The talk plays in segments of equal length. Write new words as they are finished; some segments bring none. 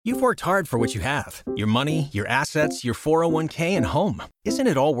You've worked hard for what you have. Your money, your assets, your 401k, and home. Isn't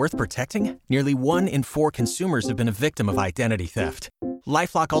it all worth protecting? Nearly 1 in 4 consumers have been a victim of identity theft.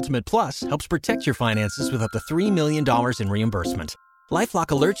 LifeLock Ultimate Plus helps protect your finances with up to $3 million in reimbursement. LifeLock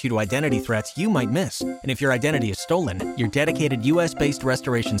alerts you to identity threats you might miss. And if your identity is stolen, your dedicated U.S.-based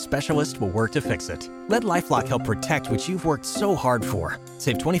restoration specialist will work to fix it. Let LifeLock help protect what you've worked so hard for.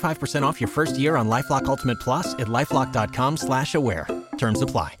 Save 25% off your first year on LifeLock Ultimate Plus at LifeLock.com/aware. Terms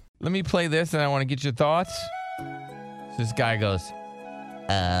apply. Let me play this, and I want to get your thoughts. This guy goes,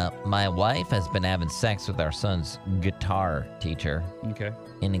 my wife has been having sex with our son's guitar teacher. Okay.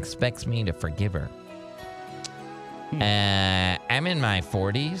 And expects me to forgive her. I'm in my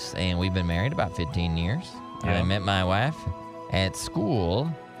 40s, and we've been married about 15 years. Yeah. I met my wife at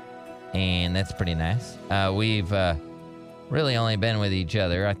school, and that's pretty nice. We've really only been with each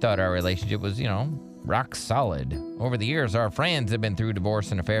other. I thought our relationship was, rock solid. Over the years, our friends have been through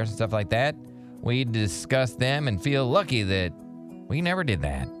divorce and affairs and stuff like that. We discuss them and feel lucky that we never did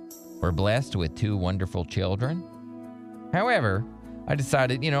that. We're blessed with 2 wonderful children. However, I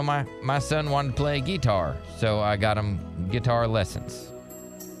decided, my son wanted to play guitar, so I got him guitar lessons.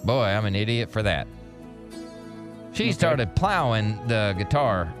 Boy, I'm an idiot for that. She started plowing the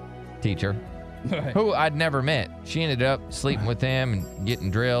guitar teacher, who I'd never met. She ended up sleeping with him and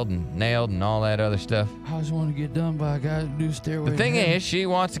getting drilled and nailed and all that other stuff. I just want to get done by a guy who do Stairway. The thing is, she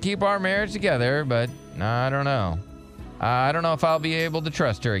wants to keep our marriage together, but I don't know. I don't know if I'll be able to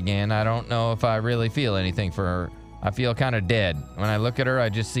trust her again. I don't know if I really feel anything for her. I feel kind of dead. When I look at her, I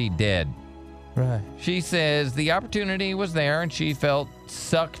just see dead. Right. She says the opportunity was there and she felt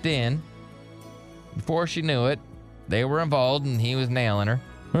sucked in. Before she knew it, they were involved and he was nailing her.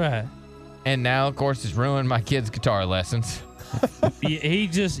 Right. And now, of course, it's ruined my kid's guitar lessons. He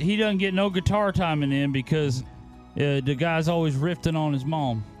doesn't get no guitar timing in because the guy's always riffing on his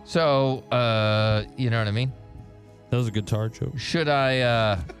mom. So, you know what I mean? That was a guitar joke. Should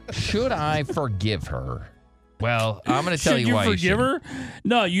I forgive her? Well, I'm going to tell you why you should. Should you forgive her?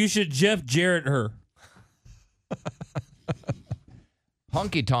 No, you should Jeff Jarrett her.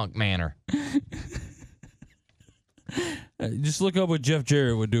 Honky tonk manner. Just look up what Jeff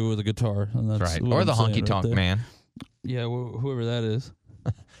Jarrett would do with a guitar. That's right. Or the honky tonk man. Yeah, whoever that is.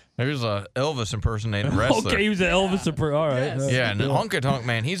 There's a Elvis impersonating wrestler. Okay, he was an Elvis impersonator. All right. Yes. Yeah, and the honky tonk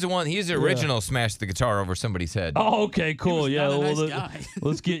man, he's the original smashed the guitar over somebody's head. Oh, okay, cool. Yeah, guy.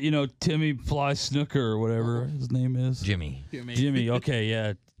 Let's get, Timmy Fly Snooker or whatever his name is. Jimmy. Okay,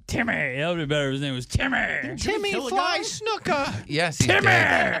 yeah. Timmy. That would be better if his name was Timmy. Timmy Fly Snooker. Yes, he's Timmy.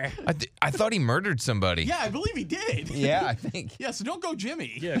 dead. I thought he murdered somebody. Yeah, I believe he did. Yeah, I think. Yeah, so don't go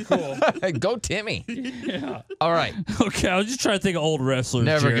Jimmy. Yeah, cool. Go Timmy. Yeah. All right. Okay, I was just trying to think of old wrestlers.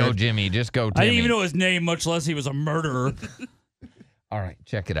 Never Jared. go Jimmy. Just go Timmy. I didn't even know his name, much less he was a murderer. All right,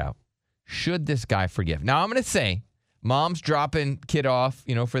 check it out. Should this guy forgive? Now, I'm going to say, mom's dropping kid off,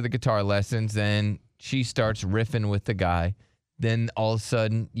 for the guitar lessons, and she starts riffing with the guy. Then all of a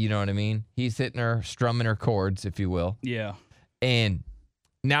sudden, you know what I mean? He's hitting her, strumming her chords, if you will. Yeah. And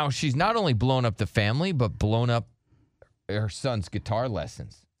now she's not only blown up the family, but blown up her son's guitar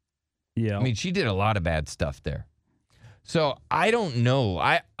lessons. Yeah. I mean, she did a lot of bad stuff there. So I don't know.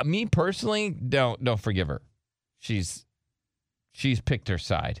 Me personally, don't forgive her. She's picked her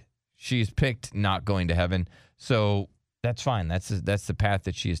side. She's picked not going to heaven. So that's fine. That's the path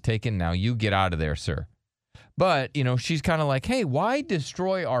that she has taken. Now you get out of there, sir. But, she's kind of like, hey, why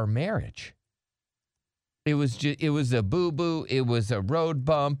destroy our marriage? It was a boo-boo. It was a road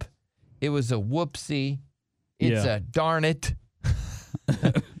bump. It was a whoopsie. It's a darn it.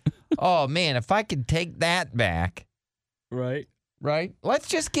 Oh, man, if I could take that back. Right. Right? Let's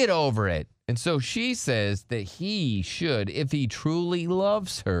just get over it. And so she says that he should, if he truly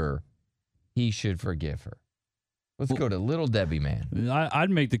loves her, he should forgive her. Let's go to Little Debbie, man. I'd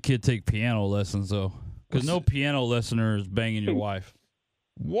make the kid take piano lessons, though. Because no piano lessoner is banging your wife.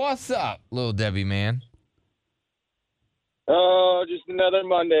 What's up, Little Debbie, man? Oh, just another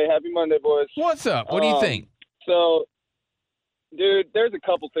Monday. Happy Monday, boys. What's up? What do you think? So, dude, there's a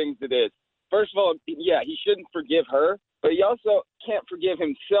couple things to this. First of all, yeah, he shouldn't forgive her, but he also can't forgive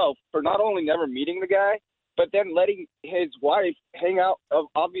himself for not only never meeting the guy, but then letting his wife hang out,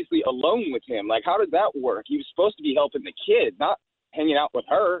 obviously, alone with him. Like, how does that work? He was supposed to be helping the kid, not hanging out with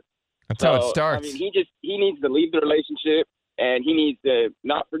her. That's how it starts. I mean, he needs to leave the relationship, and he needs to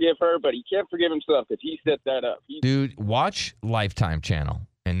not forgive her, but he can't forgive himself because he set that up. Dude, watch Lifetime Channel,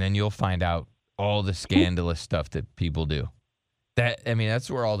 and then you'll find out all the scandalous stuff that people do. That's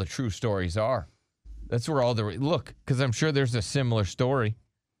where all the true stories are. That's where all look, because I'm sure there's a similar story,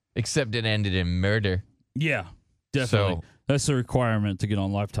 except it ended in murder. Yeah, definitely. So, That's the requirement to get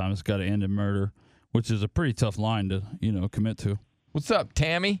on Lifetime. It's got to end in murder, which is a pretty tough line to, commit to. What's up,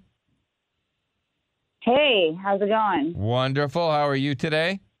 Tammy? Hey, how's it going? Wonderful. How are you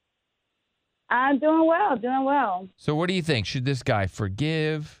today? I'm doing well. So what do you think? Should this guy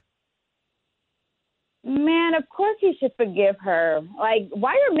forgive? Man, of course he should forgive her. Like,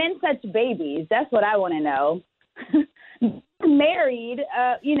 why are men such babies? That's what I want to know. Married,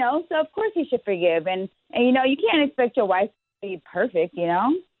 so of course he should forgive. And you can't expect your wife to be perfect,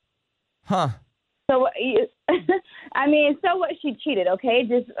 Huh. So, so what? She cheated, okay?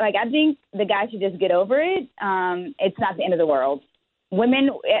 I think the guy should just get over it. It's not the end of the world.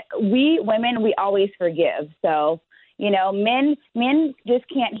 We always forgive. So, men just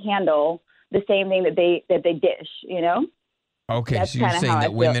can't handle the same thing that they dish, Okay, That's so you're saying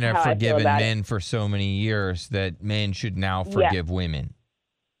that women have forgiven men for so many years that men should now forgive women.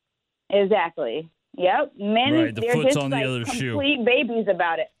 Exactly. Yep. Men, Right, the they're foot's just on the other shoe. complete babies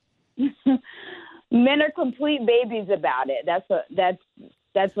about it. Men are complete babies about it. That's what I'm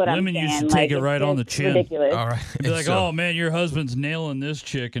saying. Women used to take it it's right on the just chin. ridiculous. All right. Be like, oh, man, your husband's nailing this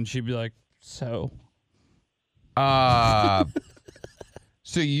chick. And she'd be like, so? So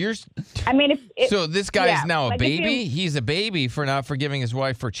you're... I mean, So this guy is now a like baby? He's a baby for not forgiving his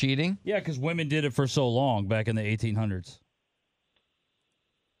wife for cheating? Yeah, because women did it for so long back in the 1800s.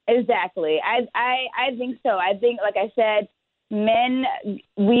 Exactly. I think so. I think, like I said, women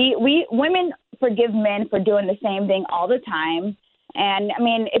forgive men for doing the same thing all the time. And I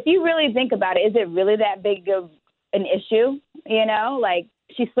mean, if you really think about it, is it really that big of an issue? Like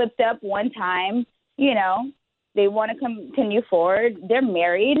she slipped up one time, they want to continue forward. They're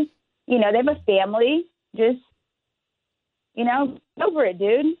married, they have a family. Just, get over it,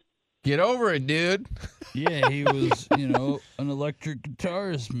 dude. Get over it, dude. Yeah, he was, an electric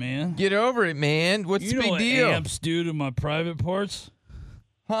guitarist, man. Get over it, man. What's the big deal? What amps do to my private parts?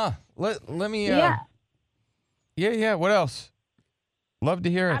 Huh. Let me Yeah. Yeah, what else? Love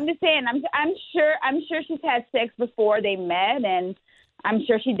to hear it. I'm just saying, I'm sure she's had sex before they met, and I'm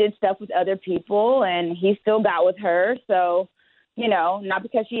sure she did stuff with other people, and he still got with her. So, not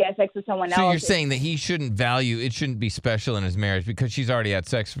because she had sex with someone else. So you're saying that he shouldn't value, it shouldn't be special in his marriage because she's already had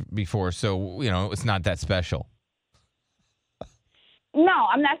sex before, so, it's not that special. No,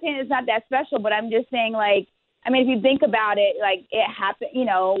 I'm not saying it's not that special, but I'm just saying, if you think about it, it happened,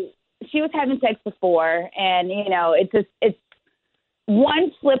 she was having sex before, and, it's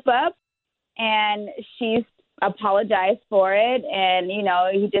one slip up, and she's apologized for it, and,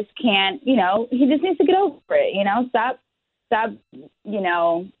 he just can't, he just needs to get over it, stop,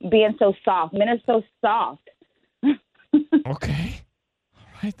 being so soft. Men are so soft. Okay. All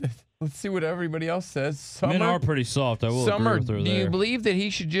right. Let's see what everybody else says. Summer, Men are pretty soft. I will Summer, agree with her do there. you believe that he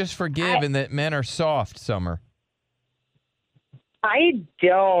should just forgive and that men are soft, Summer? I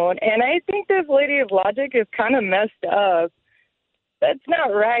don't. And I think this lady's logic is kind of messed up. That's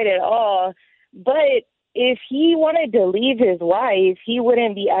not right at all. But if he wanted to leave his wife, he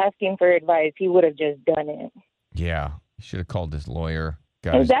wouldn't be asking for advice. He would have just done it. Yeah. He should have called his lawyer.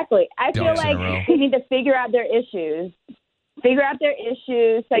 Guys, Exactly. I feel ducks in a row. like you need to figure out their issues.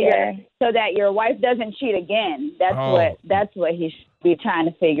 So that your wife doesn't cheat again. That's what he should be trying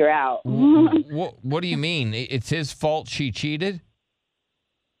to figure out. What do you mean? It's his fault she cheated?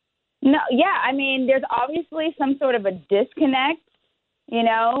 No, yeah. I mean, there's obviously some sort of a disconnect,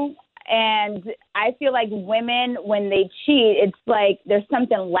 and I feel like women, when they cheat, it's like there's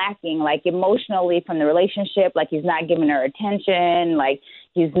something lacking, like emotionally from the relationship, like he's not giving her attention, like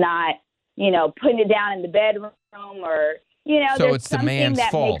he's not, putting it down in the bedroom or, So there's it's the something man's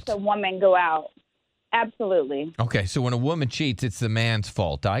that fault. makes a woman go out. Absolutely. Okay, so when a woman cheats, it's the man's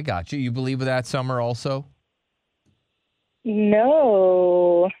fault. I got you. You believe that, Summer, also?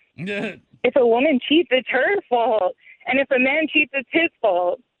 No. Yeah. If a woman cheats, it's her fault. And if a man cheats, it's his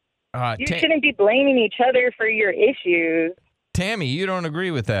fault. You shouldn't be blaming each other for your issues. Tammy, you don't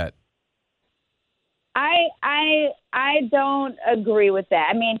agree with that? I don't agree with that.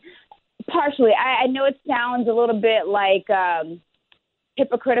 I mean, partially. I know it sounds a little bit like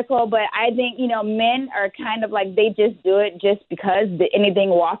hypocritical, but I think, men are kind of like they just do it just because anything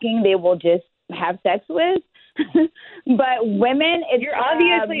walking they will just have sex with. But women, you're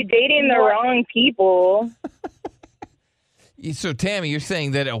obviously dating the wrong people. So, Tammy, you're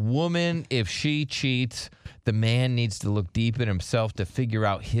saying that a woman, if she cheats, the man needs to look deep in himself to figure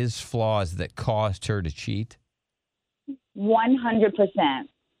out his flaws that caused her to cheat? 100%.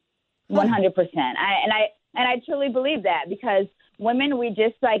 100%. I truly believe that because women,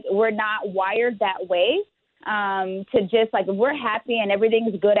 we're not wired that way. to just like if we're happy and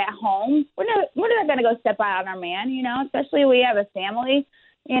everything's good at home, we're not going to go step out on our man, you know, especially we have a family,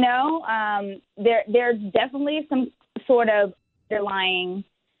 you know. There's definitely some sort of underlying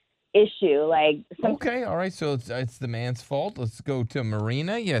issue, like Okay, all right, so it's the man's fault. Let's go to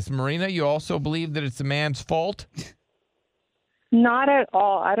Marina. Yes, Marina, you also believe that it's the man's fault? Not at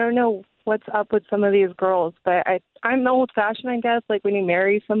all. I don't know what's up with some of these girls, but I'm old-fashioned, I guess. Like when you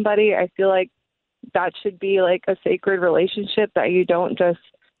marry somebody, I feel like that should be like a sacred relationship that you don't just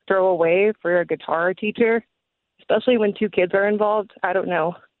throw away for a guitar teacher, especially when 2 kids are involved. I don't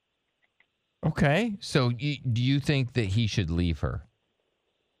know. Okay, so do you think that he should leave her?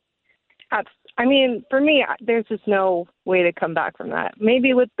 I mean, for me, there's just no way to come back from that.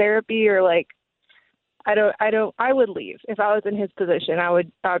 Maybe with therapy or like, I would leave. If I was in his position, I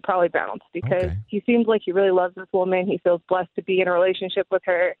would probably bounce because he seems like he really loves this woman. He feels blessed to be in a relationship with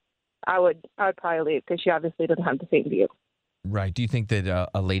her. I would probably leave because she obviously doesn't have the same view. Right. Do you think that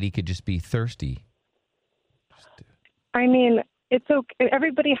a lady could just be thirsty? I mean, it's okay.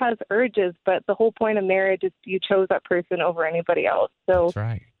 Everybody has urges, but the whole point of marriage is you chose that person over anybody else. So that's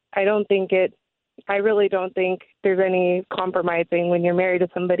right. I really don't think there's any compromising. When you're married to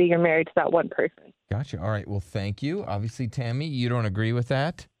somebody, you're married to that one person. Gotcha. All right. Well, thank you. Obviously, Tammy, you don't agree with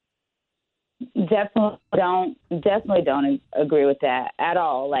that? Definitely don't agree with that at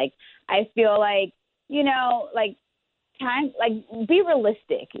all. Like, I feel like, you know, like time, like be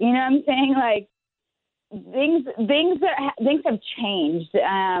realistic. You know what I'm saying? Like things have changed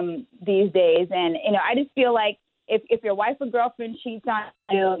these days, and you know, I just feel like if your wife or girlfriend cheats on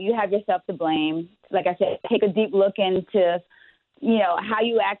you, you have yourself to blame. Like I said, take a deep look into, you know, how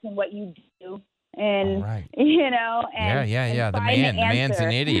you act and what you do. And, you know, and yeah. The man's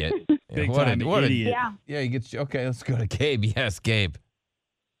an idiot. What an idiot. Yeah, he gets, okay, let's go to Gabe. Yes, Gabe.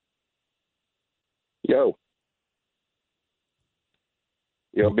 Yo,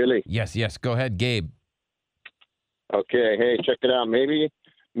 Billy. Yes, go ahead, Gabe. Okay, hey, check it out. Maybe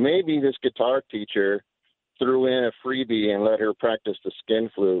this guitar teacher threw in a freebie and let her practice the skin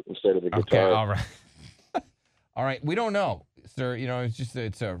flute instead of the guitar. Okay, all right. All right, we don't know, sir. You know,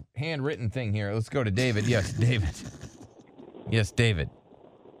 it's a handwritten thing here. Let's go to David. Yes, David. Yes, David.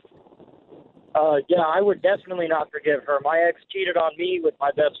 Yeah, I would definitely not forgive her. My ex cheated on me with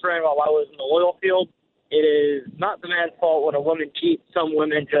my best friend while I was in the oil field. It is not the man's fault when a woman cheats. Some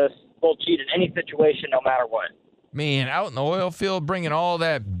women just will cheat in any situation, no matter what. Man, out in the oil field, bringing all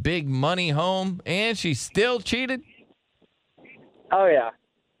that big money home, and she still cheated? Oh, yeah.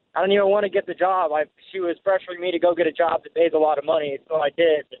 I don't even want to get the job. She was pressuring me to go get a job that pays a lot of money, so I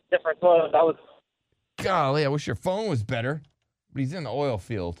did. The difference was Golly, I wish your phone was better. But he's in the oil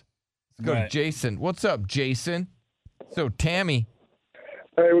field. Let's go to Jason. What's up, Jason? So, Tammy.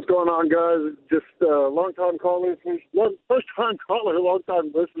 Hey, what's going on, guys? Just long-time caller, first-time caller,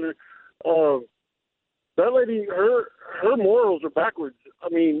 long-time listener. That lady, her morals are backwards. I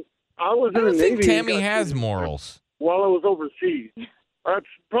mean, I was in the Navy. I think Tammy has morals. While I was overseas. That's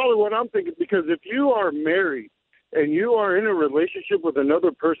probably what I'm thinking, because if you are married and you are in a relationship with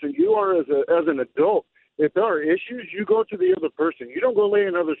another person, you are as an adult. If there are issues, you go to the other person. You don't go lay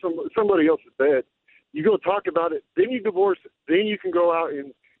in somebody else's bed. You go talk about it. Then you divorce it. Then you can go out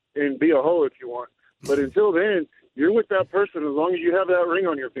and be a hoe if you want. But until then, you're with that person as long as you have that ring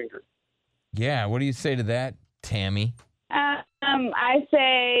on your finger. Yeah, what do you say to that, Tammy? I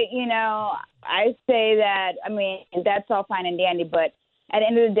say that, I mean, that's all fine and dandy, but at the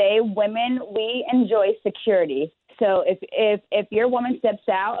end of the day, women, we enjoy security. So if your woman steps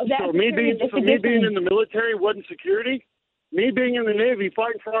out of that me being in the military wasn't security? Me being in the Navy,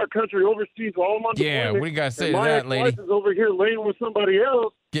 fighting for our country overseas while I'm on deployment, what do you got to say to that, lady? My ex-wife is over here laying with somebody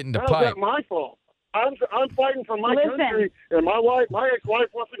else. Getting the How's pipe. that my fault? I'm fighting for my country, and my ex-wife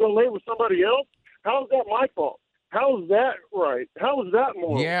wants to go lay with somebody else? How's that my fault? How's that right? How is that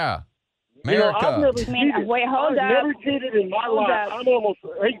moral? Yeah. America. You know, I've never cheated. I've never cheated in my life. I'm almost.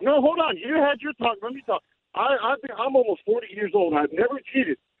 Hey, no, hold on. You had your talk. Let me talk. I'm almost 40 years old. I've never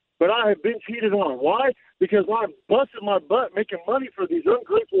cheated, but I have been cheated on. Why? Because I'm busting my butt making money for these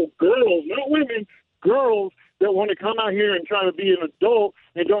ungrateful girls, not women, girls that want to come out here and try to be an adult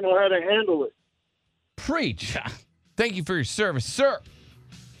and don't know how to handle it. Preach. Thank you for your service, sir.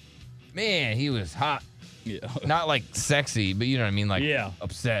 Man, he was hot. Yeah. Not like sexy, but you know what I mean, like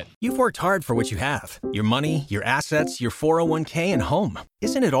upset. You've worked hard for what you have. Your money, your assets, your 401k, and home.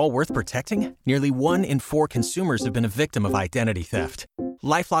 Isn't it all worth protecting? Nearly 1 in 4 consumers have been a victim of identity theft.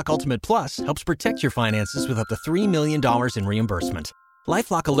 LifeLock Ultimate Plus helps protect your finances with up to $3 million in reimbursement.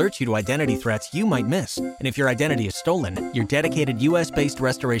 LifeLock alerts you to identity threats you might miss. And if your identity is stolen, your dedicated U.S.-based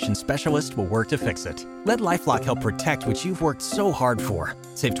restoration specialist will work to fix it. Let LifeLock help protect what you've worked so hard for.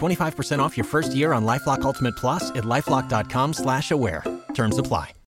 Save 25% off your first year on LifeLock Ultimate Plus at LifeLock.com/aware. Terms apply.